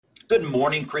Good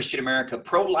morning, Christian America.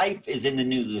 Pro-life is in the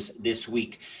news this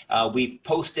week. We've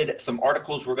posted some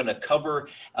articles. We're going to cover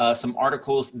some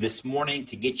articles this morning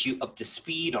to get you up to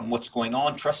speed on what's going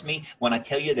on. Trust me when I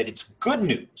tell you that it's good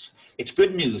news. It's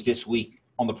good news this week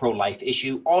on the pro-life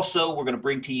issue. Also, we're going to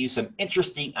bring to you some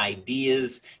interesting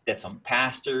ideas that some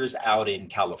pastors out in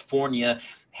California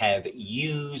have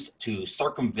used to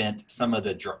circumvent some of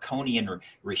the draconian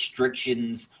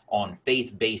restrictions on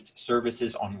faith-based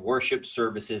services, on worship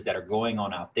services that are going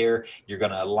on out there. You're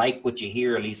going to like what you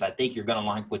hear. At least I think you're going to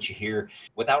like what you hear.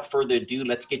 Without further ado,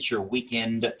 let's get your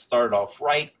weekend started off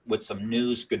right with some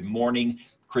news. Good morning,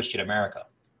 Christian America.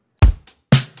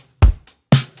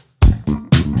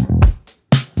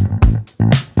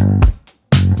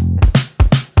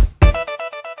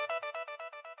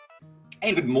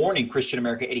 And good morning, Christian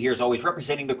America. Eddie here, as always,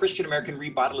 representing the Christian American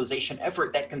revitalization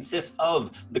effort that consists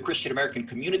of the Christian American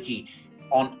community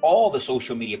on all the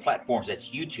social media platforms.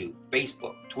 That's YouTube,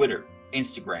 Facebook, Twitter,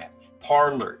 Instagram,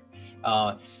 Parler.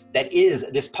 That is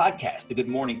this podcast, the Good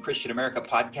Morning Christian America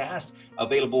podcast,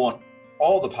 available on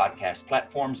all the podcast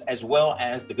platforms, as well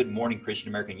as the Good Morning Christian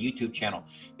American YouTube channel.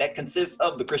 That consists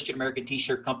of the Christian American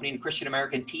T-shirt company and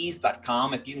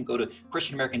ChristianAmericanTees.com. If you can go to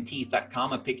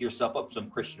ChristianAmericanTees.com and pick yourself up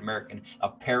some Christian American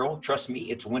apparel. Trust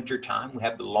me, it's winter time. We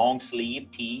have the long sleeve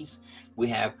tees. We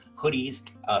have hoodies,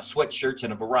 sweatshirts,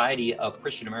 and a variety of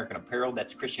Christian American apparel.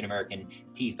 That's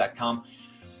ChristianAmericanTees.com.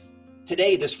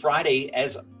 Today, this Friday,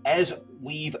 as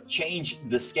we've changed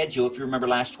the schedule, if you remember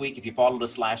last week, if you followed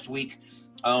us last week,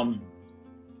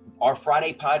 our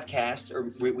Friday podcast,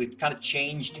 we've kind of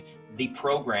changed the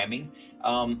programming.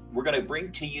 We're going to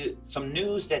bring to you some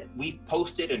news that we've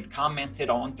posted and commented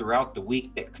on throughout the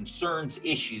week that concerns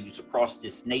issues across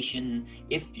this nation.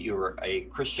 If you're a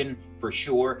Christian, for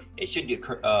sure, it should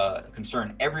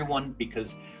concern everyone,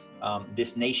 because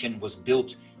this nation was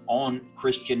built on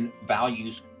Christian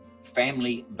values,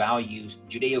 family values,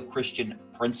 Judeo-Christian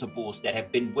principles that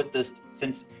have been with us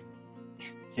since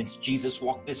Jesus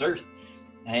walked this earth.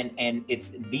 And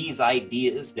it's these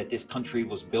ideas that this country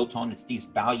was built on. It's these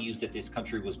values that this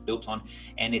country was built on.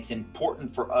 And it's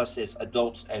important for us as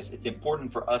adults, it's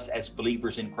important for us as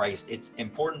believers in Christ. It's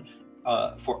important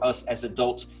for us as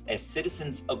adults, as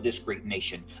citizens of this great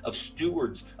nation, of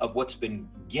stewards of what's been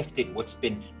gifted, what's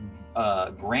been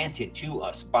granted to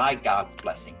us by God's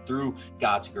blessing, through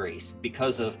God's grace,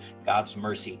 because of God's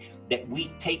mercy, that we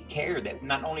take care, that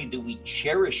not only do we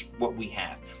cherish what we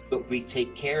have, but we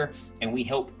take care and we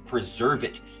help preserve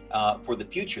it for the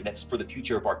future. That's for the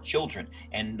future of our children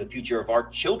and the future of our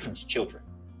children's children.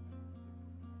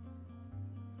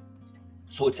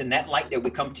 So it's in that light that we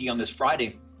come to you on this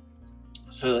Friday,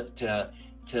 so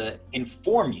to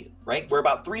inform you, right? We're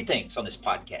about three things on this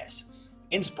podcast: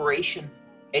 inspiration,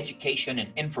 education,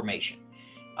 and information.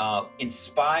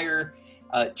 Inspire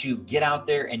to get out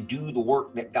there and do the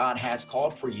work that God has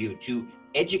called for you, to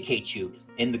educate you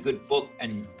in the good book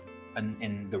and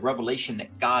the revelation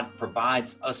that God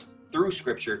provides us through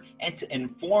Scripture, and to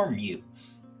inform you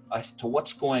as to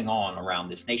what's going on around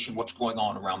this nation, what's going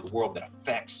on around the world that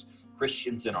affects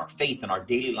Christians in our faith, in our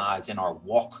daily lives, in our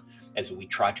walk, as we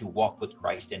try to walk with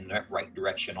Christ in that right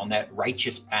direction, on that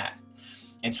righteous path.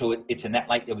 And so it's in that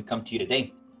light that we come to you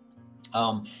today.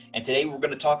 And today we're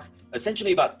going to talk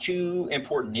essentially about two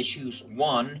important issues.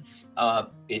 One,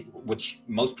 which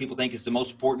most people think is the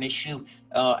most important issue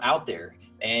out there,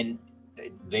 and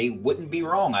they wouldn't be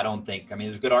wrong, I don't think. I mean,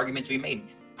 there's a good argument to be made.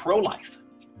 Pro-life,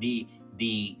 the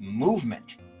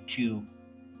movement to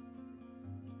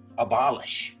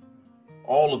abolish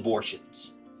all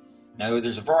abortions. Now,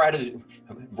 there's a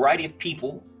variety of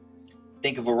people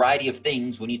think a variety of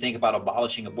things when you think about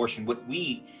abolishing abortion. What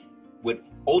we would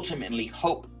ultimately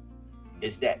hope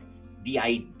is that the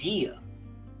idea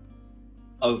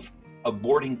of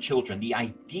aborting children, the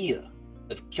idea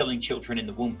of killing children in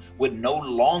the womb, would no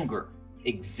longer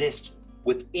exist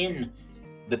within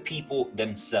the people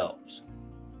themselves.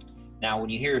 Now, when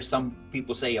you hear some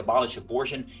people say abolish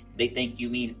abortion, they think you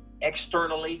mean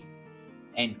externally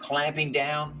and clamping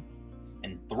down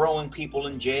and throwing people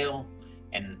in jail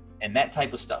and that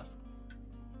type of stuff.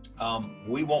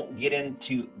 We won't get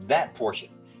into that portion,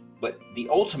 but the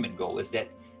ultimate goal is that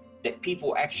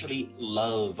people actually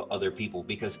love other people,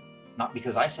 because not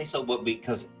because I say so, but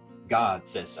because God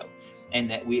says so. And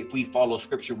that if we follow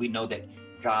Scripture, we know that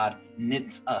God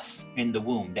knits us in the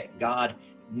womb, that God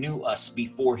knew us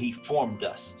before He formed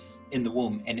us in the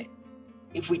womb. And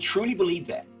if we truly believe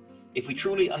that, if we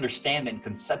truly understand and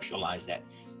conceptualize that,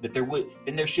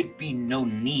 then there should be no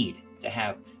need to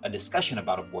have a discussion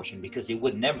about abortion, because it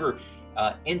would never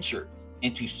enter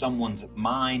into someone's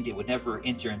mind. It would never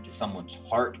enter into someone's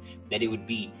heart, that it would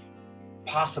be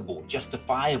possible,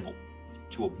 justifiable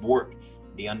to abort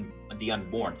the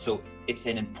unborn. So it's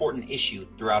an important issue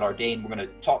throughout our day, and we're going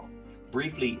to talk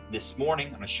briefly this morning.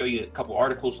 I'm going to show you a couple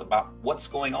articles about what's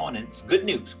going on, and it's good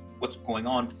news, what's going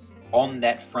on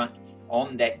that front,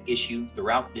 on that issue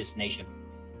throughout this nation.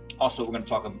 Also, we're going to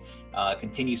talk,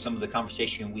 continue some of the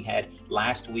conversation we had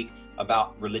last week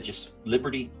about religious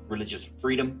liberty, religious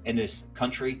freedom in this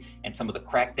country, and some of the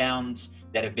crackdowns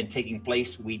that have been taking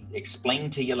place. We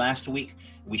explained to you last week.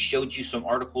 We showed you some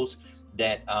articles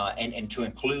that, and to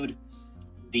include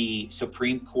the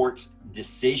Supreme Court's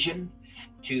decision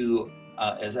to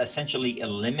essentially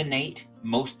eliminate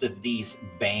most of these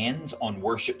bans on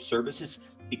worship services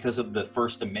because of the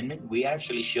First Amendment. We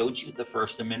actually showed you the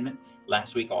First Amendment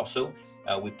last week also.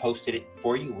 We posted it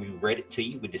for you. We read it to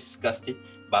you. We discussed it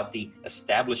about the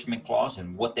Establishment Clause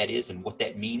and what that is and what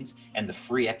that means, and the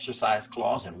Free Exercise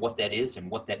Clause and what that is and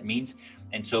what that means.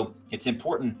 And so it's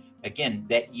important, again,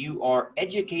 that you are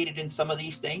educated in some of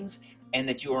these things and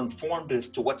that you are informed as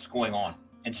to what's going on.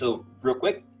 And so real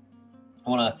quick, I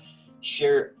want to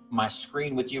share my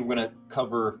screen with you. We're going to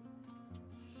cover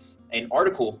an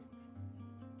article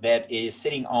that is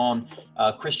sitting on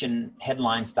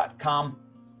christianheadlines.com.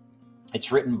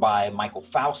 It's written by Michael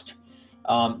Faust.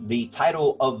 The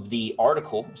title of the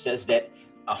article says that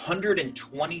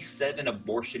 127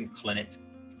 abortion clinics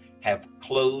have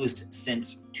closed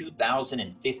since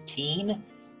 2015.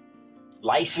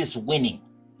 Life is winning,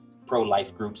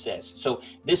 pro-life group says. So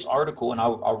this article, and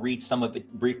I'll read some of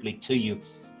it briefly to you,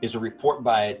 is a report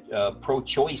by a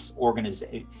pro-choice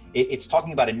organization. It's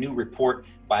talking about a new report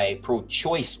by a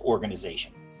pro-choice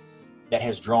organization that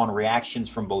has drawn reactions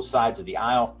from both sides of the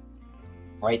aisle,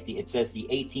 right? It says the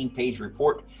 18-page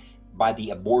report by the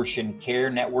Abortion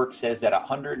Care Network says that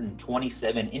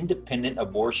 127 independent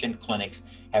abortion clinics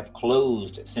have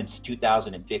closed since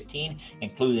 2015,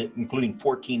 including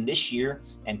 14 this year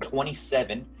and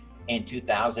 27 in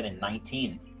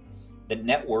 2019. The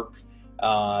network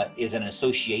is an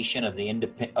association of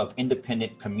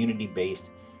independent community-based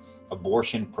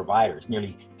abortion providers.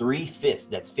 Nearly 3/5,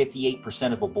 that's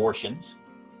 58% of abortions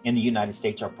in the United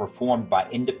States, are performed by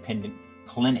independent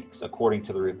clinics, according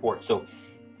to the report. So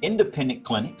independent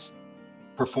clinics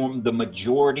perform the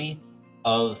majority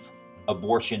of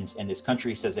abortions in this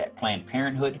country. It says that Planned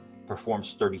Parenthood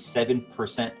performs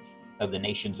 37% of the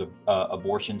nation's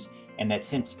abortions, and that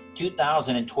since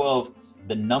 2012,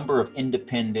 the number of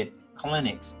independent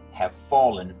clinics have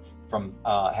fallen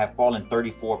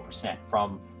 34%,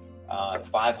 from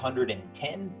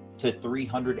 510 to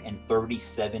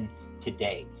 337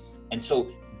 today. And so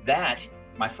that,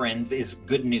 my friends, is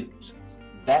good news.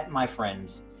 That, my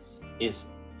friends, is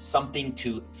something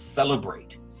to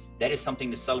celebrate. That is something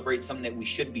to celebrate, something that we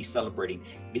should be celebrating,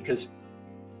 because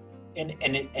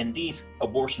and these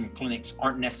abortion clinics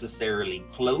aren't necessarily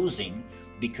closing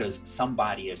because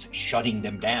somebody is shutting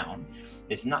them down.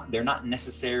 They're not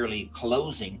necessarily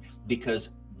closing because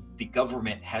the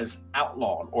government has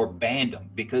outlawed or banned them,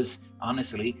 because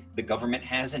honestly, the government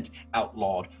hasn't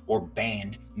outlawed or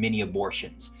banned many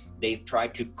abortions. They've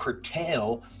tried to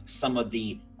curtail some of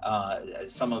the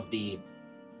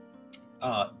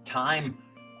time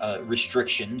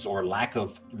restrictions or lack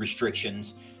of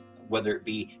restrictions, whether it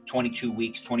be 22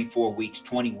 weeks, 24 weeks,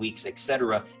 20 weeks,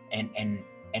 etc., and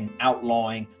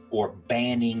outlawing or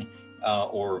banning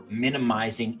or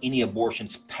minimizing any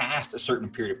abortions past a certain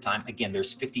period of time. Again,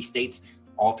 there's 50 states.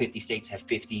 All 50 states have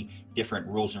 50 different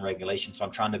rules and regulations. So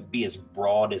I'm trying to be as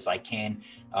broad as I can,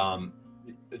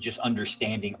 just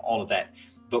understanding all of that.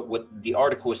 But what the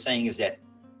article is saying is that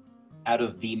out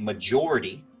of the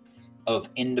majority of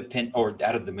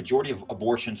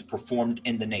abortions performed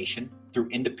in the nation through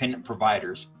independent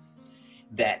providers,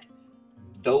 that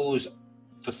those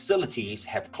facilities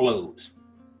have closed.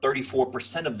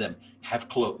 34% of them have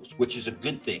closed, which is a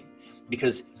good thing,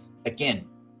 because again,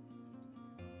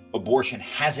 abortion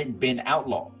hasn't been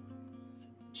outlawed.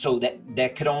 So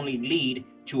that could only lead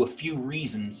to a few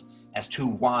reasons as to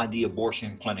why the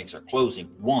abortion clinics are closing.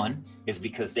 One is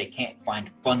because they can't find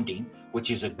funding,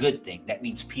 which is a good thing. That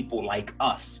means people like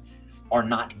us are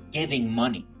not giving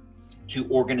money to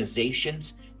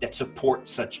organizations that support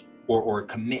such or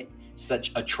commit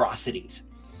such atrocities.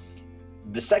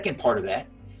 The second part of that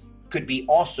could be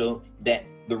also that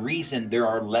the reason there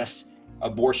are less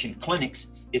abortion clinics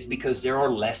is because there are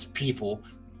less people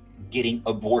getting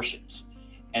abortions.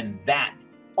 And that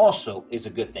also is a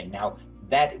good thing. Now,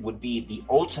 that would be the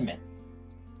ultimate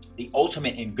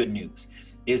in good news,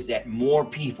 is that more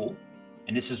people,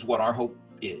 and this is what our hope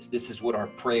is, this is what our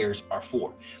prayers are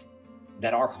for,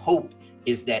 that our hope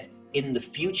is that in the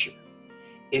future,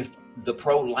 if the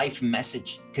pro-life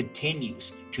message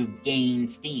continues to gain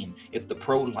steam, if the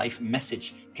pro-life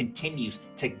message continues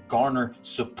to garner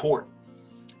support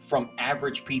from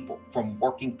average people, from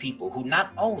working people who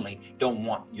not only don't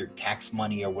want your tax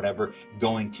money or whatever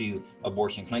going to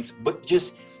abortion clinics, but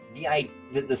just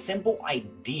the simple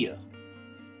idea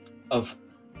of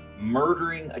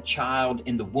murdering a child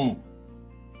in the womb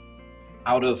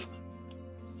out of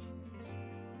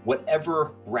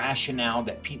whatever rationale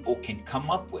that people can come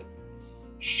up with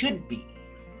should be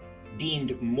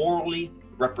deemed morally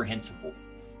reprehensible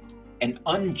and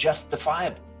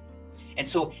unjustifiable. And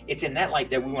so it's in that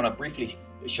light that we want to briefly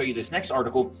show you this next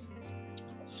article,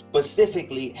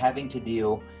 specifically having to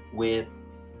deal with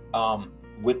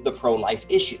the pro-life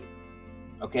issue.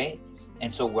 Okay,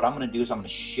 and so what I'm going to do is I'm going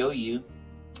to show you.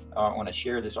 I want to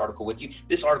share this article with you.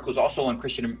 This article is also on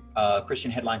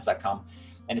ChristianHeadlines.com,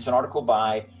 and it's an article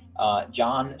by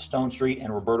John Stonestreet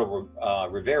and Roberto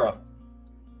Rivera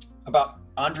about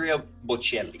Andrea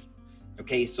Bocelli.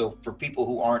 Okay, so for people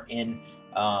who aren't in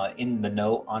the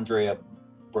know, Andrea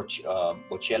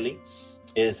Bocelli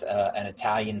is an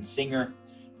Italian singer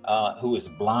who is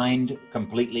blind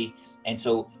completely. And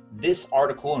so this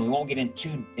article, and we won't get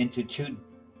into it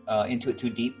too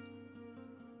deep.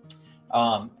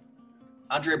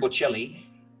 Andrea Bocelli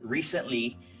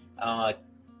recently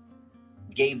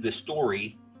gave the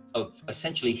story of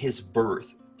essentially his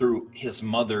birth through his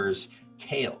mother's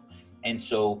tale. And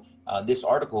so this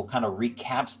article kind of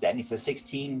recaps that. And he says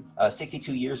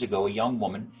 62 years ago, a young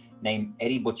woman named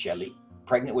Eddie Bocelli,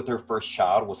 pregnant with her first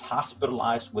child, was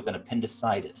hospitalized with an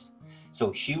appendicitis.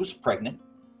 So she was pregnant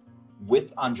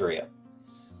with Andrea,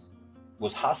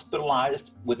 was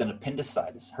hospitalized with an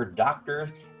appendicitis. Her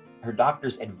doctors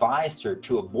advised her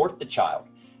to abort the child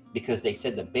because they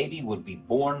said the baby would be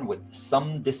born with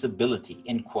some disability,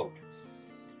 end quote.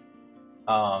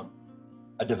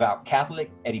 A devout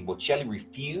Catholic, Eddie Bocelli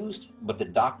refused, but the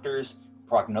doctor's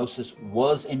prognosis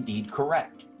was indeed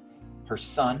correct. Her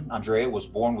son, Andrea, was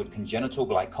born with congenital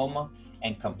glaucoma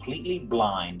and completely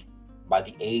blind by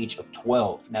the age of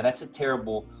 12. Now that's a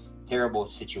terrible, terrible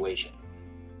situation.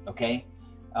 Okay,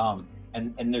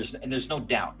 and there's no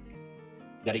doubt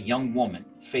that a young woman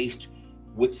faced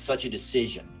with such a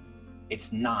decision,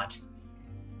 it's not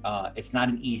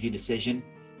an easy decision.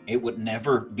 It would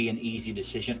never be an easy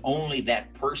decision. Only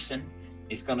that person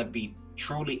is going to be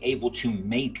truly able to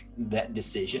make that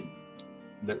decision.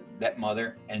 That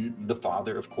mother and the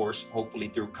father, of course, hopefully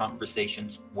through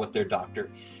conversations with their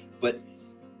doctor. But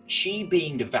she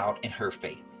being devout in her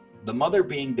faith, the mother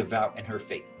being devout in her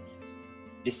faith,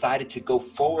 decided to go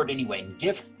forward anyway and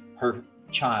give her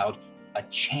child a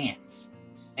chance.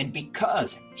 And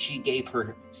because she gave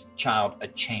her child a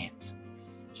chance,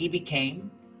 he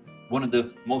became one of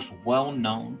the most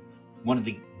well-known, one of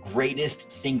the greatest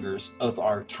singers of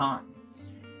our time.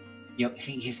 You know,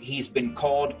 he's been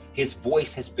called, his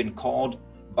voice has been called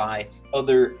by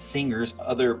other singers,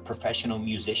 other professional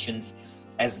musicians,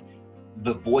 as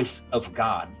the voice of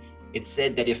God. It's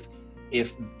said that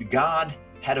if God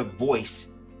had a voice,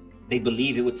 they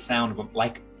believe it would sound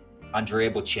like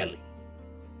Andrea Bocelli.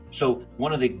 So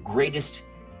one of the greatest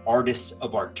artists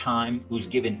of our time, who's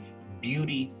given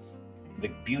beauty, the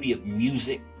beauty of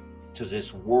music to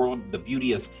this world, the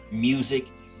beauty of music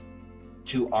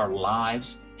to our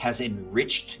lives, has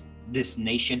enriched this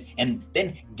nation and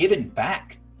then given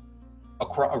back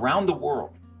around the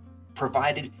world,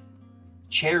 provided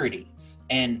charity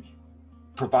and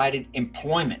provided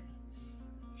employment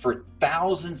for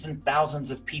thousands and thousands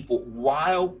of people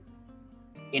while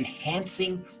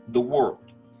enhancing the world.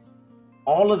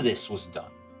 All of this was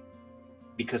done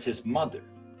because his mother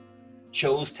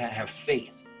chose to have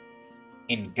faith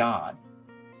in God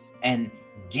and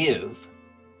give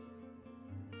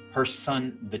her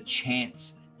son the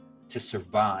chance to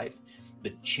survive, the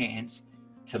chance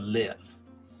to live.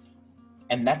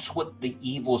 And that's what the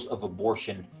evils of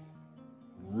abortion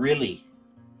really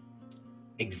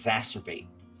exacerbate,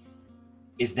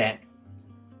 is that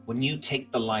when you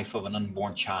take the life of an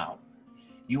unborn child,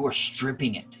 you are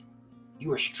stripping it.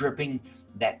 You are stripping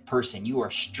that person. You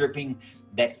are stripping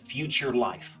that future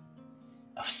life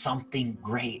of something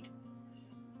great.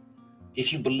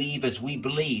 If you believe, as we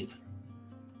believe,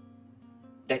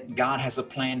 that God has a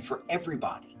plan for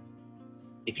everybody,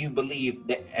 if you believe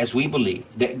that, as we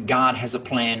believe, that God has a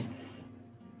plan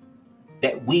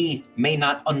that we may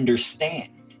not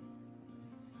understand,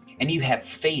 and you have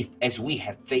faith, as we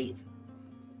have faith,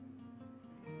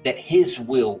 that his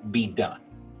will be done,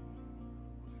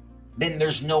 then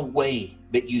there's no way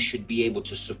that you should be able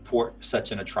to support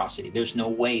such an atrocity. There's no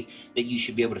way that you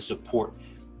should be able to support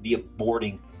the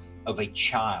aborting of a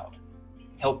child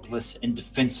helpless and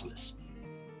defenseless,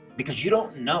 because you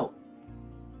don't know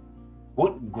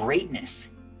what greatness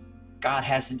God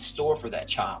has in store for that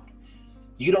child.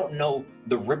 You don't know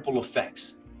the ripple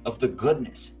effects of the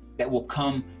goodness that will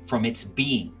come from its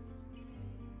being,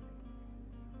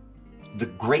 the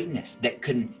greatness that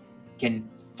can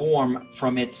form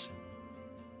from its,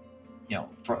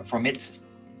 from its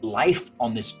life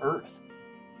on this earth.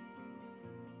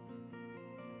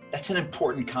 That's an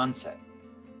important concept.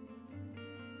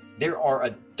 There are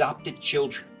adopted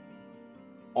children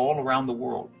all around the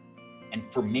world, and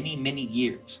for many, many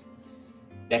years,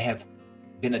 that have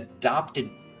been adopted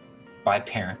by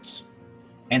parents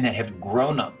and that have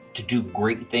grown up to do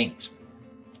great things.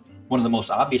 One of the most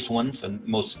obvious ones and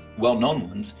most well-known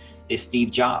ones is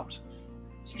Steve Jobs.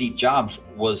 Steve Jobs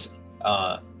was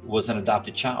an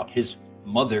adopted child. His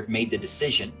mother made the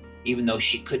decision, even though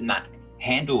she could not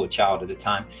handle a child at the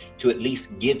time, to at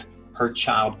least give her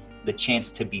child the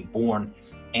chance to be born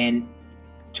and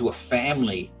to a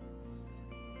family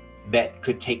that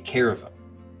could take care of him.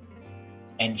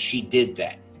 And she did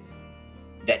that.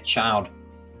 That child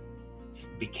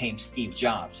became Steve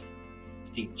Jobs.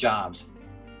 Steve Jobs,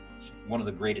 one of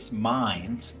the greatest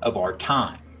minds of our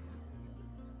time.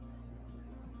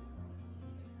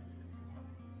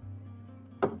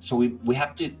 So we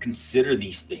have to consider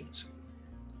these things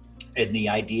in the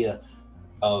idea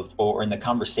of, or in the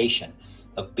conversation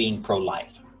of being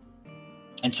pro-life.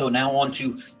 And so now on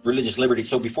to religious liberty.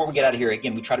 So before we get out of here,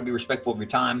 again, we try to be respectful of your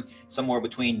time, somewhere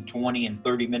between 20 and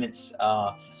 30 minutes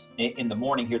in the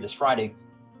morning here this Friday.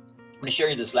 I'm going to share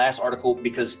you this last article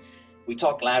because we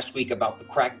talked last week about the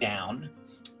crackdown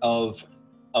of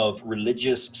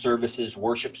religious services,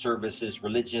 worship services,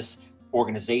 religious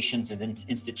organizations and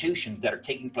institutions that are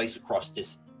taking place across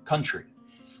this country.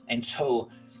 And so,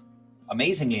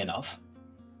 amazingly enough,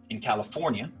 in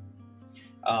California,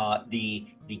 the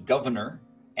governor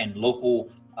and local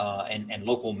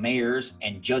mayors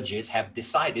and judges have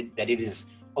decided that it is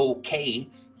okay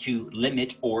to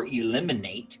limit or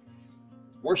eliminate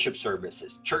worship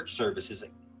services, church services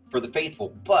for the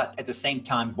faithful. But at the same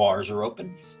time, bars are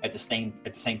open. At the same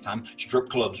time, strip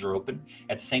clubs are open.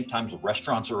 At the same time,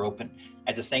 restaurants are open.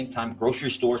 At the same time, grocery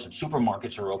stores and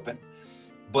supermarkets are open.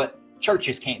 But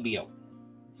churches can't be open.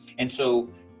 And so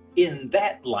in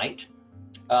that light,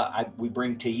 we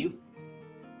bring to you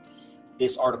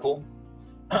this article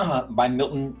by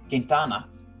Milton Quintana.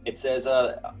 It says,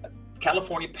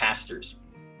 California pastors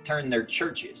turn their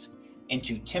churches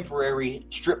into temporary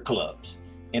strip clubs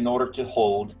in order to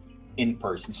hold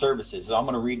in-person services. So I'm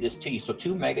going to read this to you. So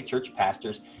 2 mega church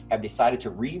pastors have decided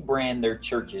to rebrand their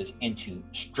churches into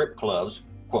strip clubs,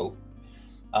 quote,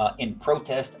 in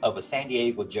protest of a San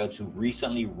Diego judge who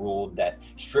recently ruled that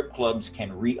strip clubs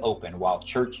can reopen while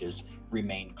churches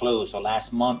remain closed. So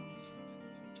last month,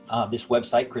 this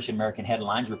website, Christian American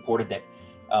Headlines, reported that,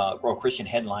 Christian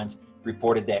Headlines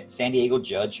reported that San Diego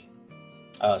judge,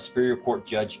 Superior Court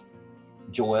Judge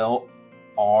Joel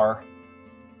R.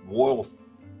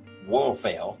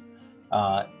 Wohlfeil,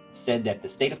 said that the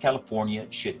state of California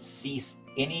should cease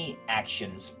any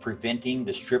actions preventing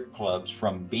the strip clubs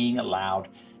from being allowed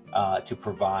to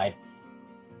provide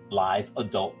live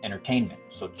adult entertainment.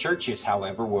 So churches,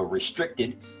 however, were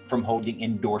restricted from holding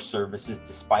indoor services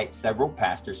despite several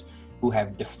pastors who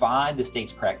have defied the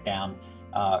state's crackdown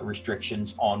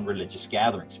restrictions on religious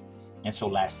gatherings. And so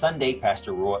last Sunday,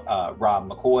 Pastor Rob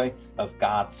McCoy of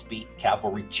Godspeed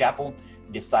Calvary Chapel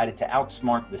decided to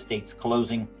outsmart the state's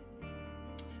closing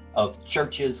of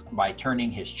churches by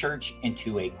turning his church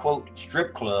into a, quote,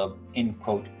 strip club, end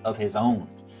quote, of his own.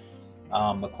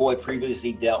 McCoy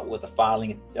previously dealt with a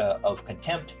filing of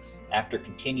contempt after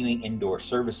continuing indoor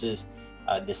services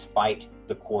despite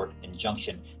the court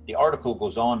injunction. The article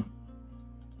goes on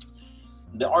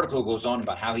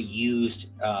about how he used,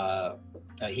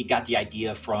 he got the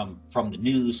idea from the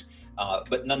news,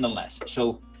 but nonetheless.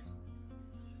 So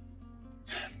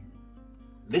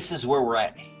this is where we're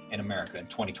at in America in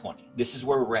 2020. This is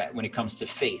where we're at when it comes to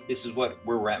faith. This is where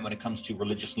we're at when it comes to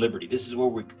religious liberty. This is where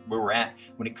we're at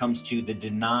when it comes to the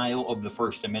denial of the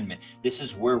First Amendment. This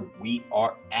is where we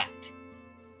are at.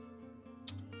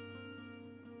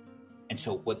 And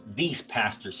so what these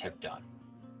pastors have done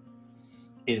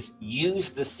is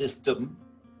use the system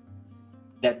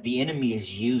that the enemy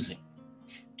is using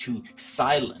to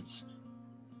silence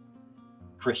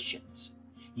Christians.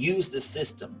 Use the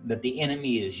system that the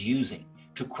enemy is using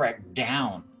to crack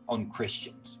down on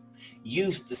Christians.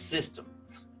 Use the system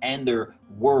and their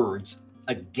words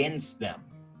against them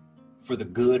for the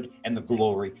good and the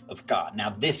glory of God. Now,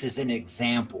 this is an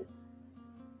example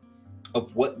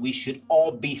of what we should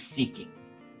all be seeking.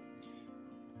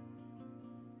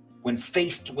 when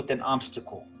faced with an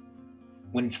obstacle,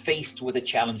 when faced with a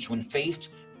challenge, when faced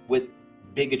with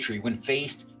bigotry, when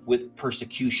faced with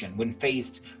persecution, when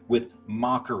faced with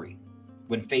mockery,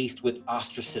 when faced with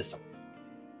ostracism,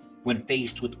 when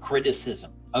faced with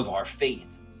criticism of our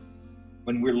faith,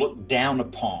 when we're looked down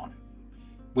upon,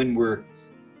 when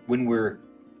we're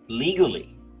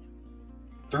legally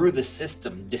through the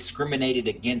system discriminated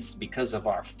against because of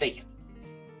our faith.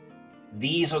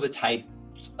 These are the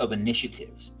types of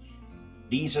initiatives.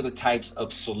 These are the types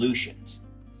of solutions.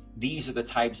 These are the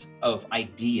types of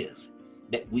ideas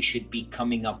that we should be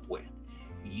coming up with,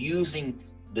 using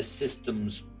the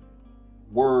system's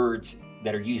words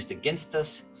that are used against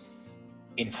us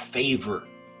in favor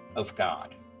of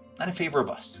God. Not in favor of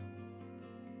us,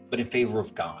 but in favor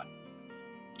of God,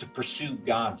 to pursue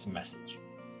God's message.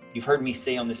 You've heard me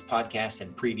say on this podcast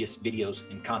and previous videos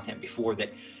and content before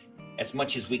that as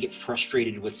much as we get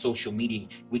frustrated with social media,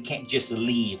 we can't just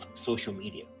leave social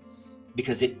media,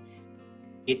 because it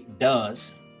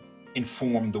does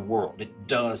inform the world. It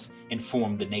does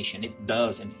inform the nation. It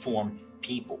does inform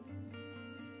people.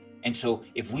 And so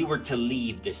if we were to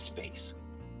leave this space,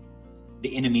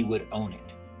 the enemy would own it.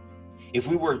 If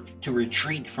we were to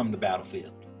retreat from the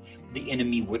battlefield, the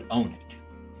enemy would own it.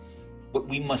 What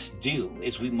we must do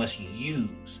is we must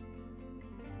use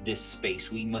this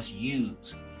space. We must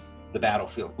use the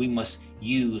battlefield. We must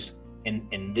use,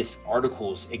 in this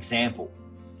article's example,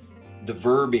 the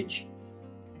verbiage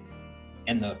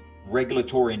and the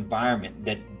regulatory environment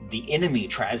that the enemy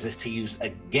tries us to use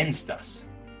against us.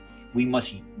 We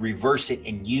must reverse it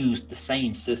and use the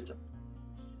same system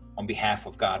on behalf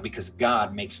of God, because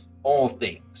God makes all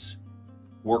things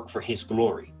work for his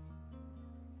glory.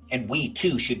 And we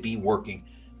too should be working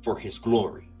for his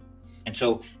glory. And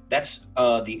so that's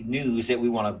the news that we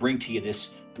want to bring to you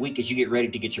this week as you get ready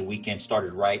to get your weekend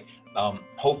started right.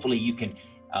 Hopefully you can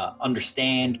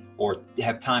understand or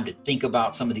have time to think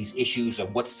about some of these issues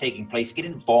of what's taking place. Get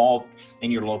involved in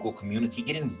your local community.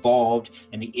 Get involved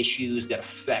in the issues that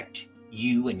affect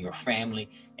you and your family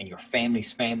and your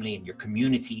family's family and your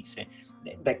communities, and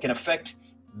that can affect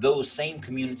those same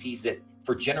communities that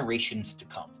for generations to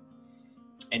come.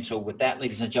 And so with that,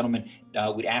 ladies and gentlemen,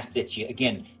 we'd ask that you,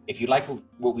 again, if you like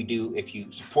what we do, if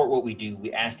you support what we do,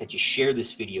 we ask that you share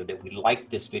this video, that we like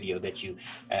this video, that you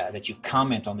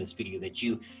comment on this video, that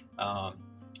you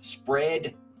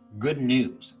spread good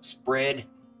news, spread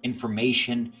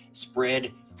information,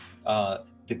 spread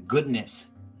the goodness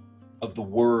of the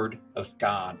Word of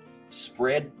God,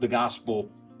 spread the gospel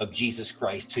of Jesus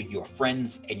Christ to your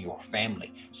friends and your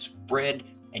family. Spread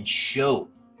and show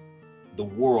the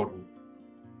world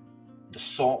the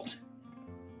salt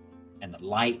and the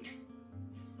light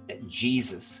that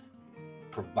Jesus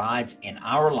provides in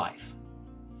our life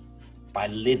by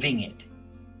living it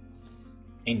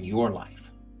in your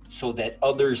life, so that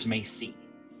others may see,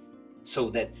 so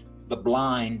that the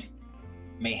blind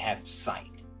may have sight.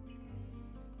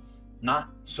 Not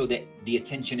so that the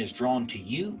attention is drawn to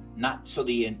you, not so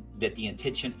that the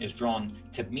attention is drawn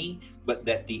to me, but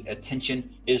that the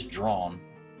attention is drawn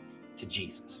to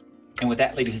Jesus. And with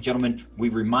that, ladies and gentlemen, we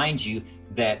remind you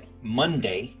that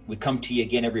Monday, we come to you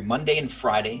again every Monday and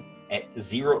Friday at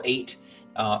 08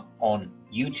 on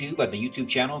YouTube, at the YouTube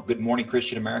channel, Good Morning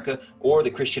Christian America, or the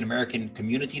Christian American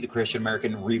Community, the Christian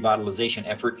American Revitalization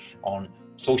Effort on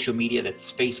social media.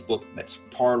 That's Facebook, that's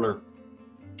Parler.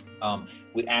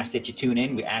 We ask that you tune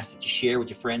in. We ask that you share with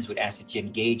your friends. We ask that you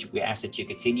engage. We ask that you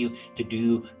continue to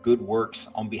do good works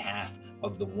on behalf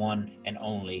of the one and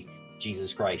only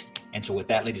Jesus Christ. And so with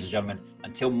that, ladies and gentlemen,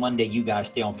 until Monday, you guys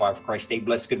stay on fire for Christ. Stay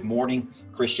blessed. Good morning,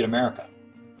 Christian America.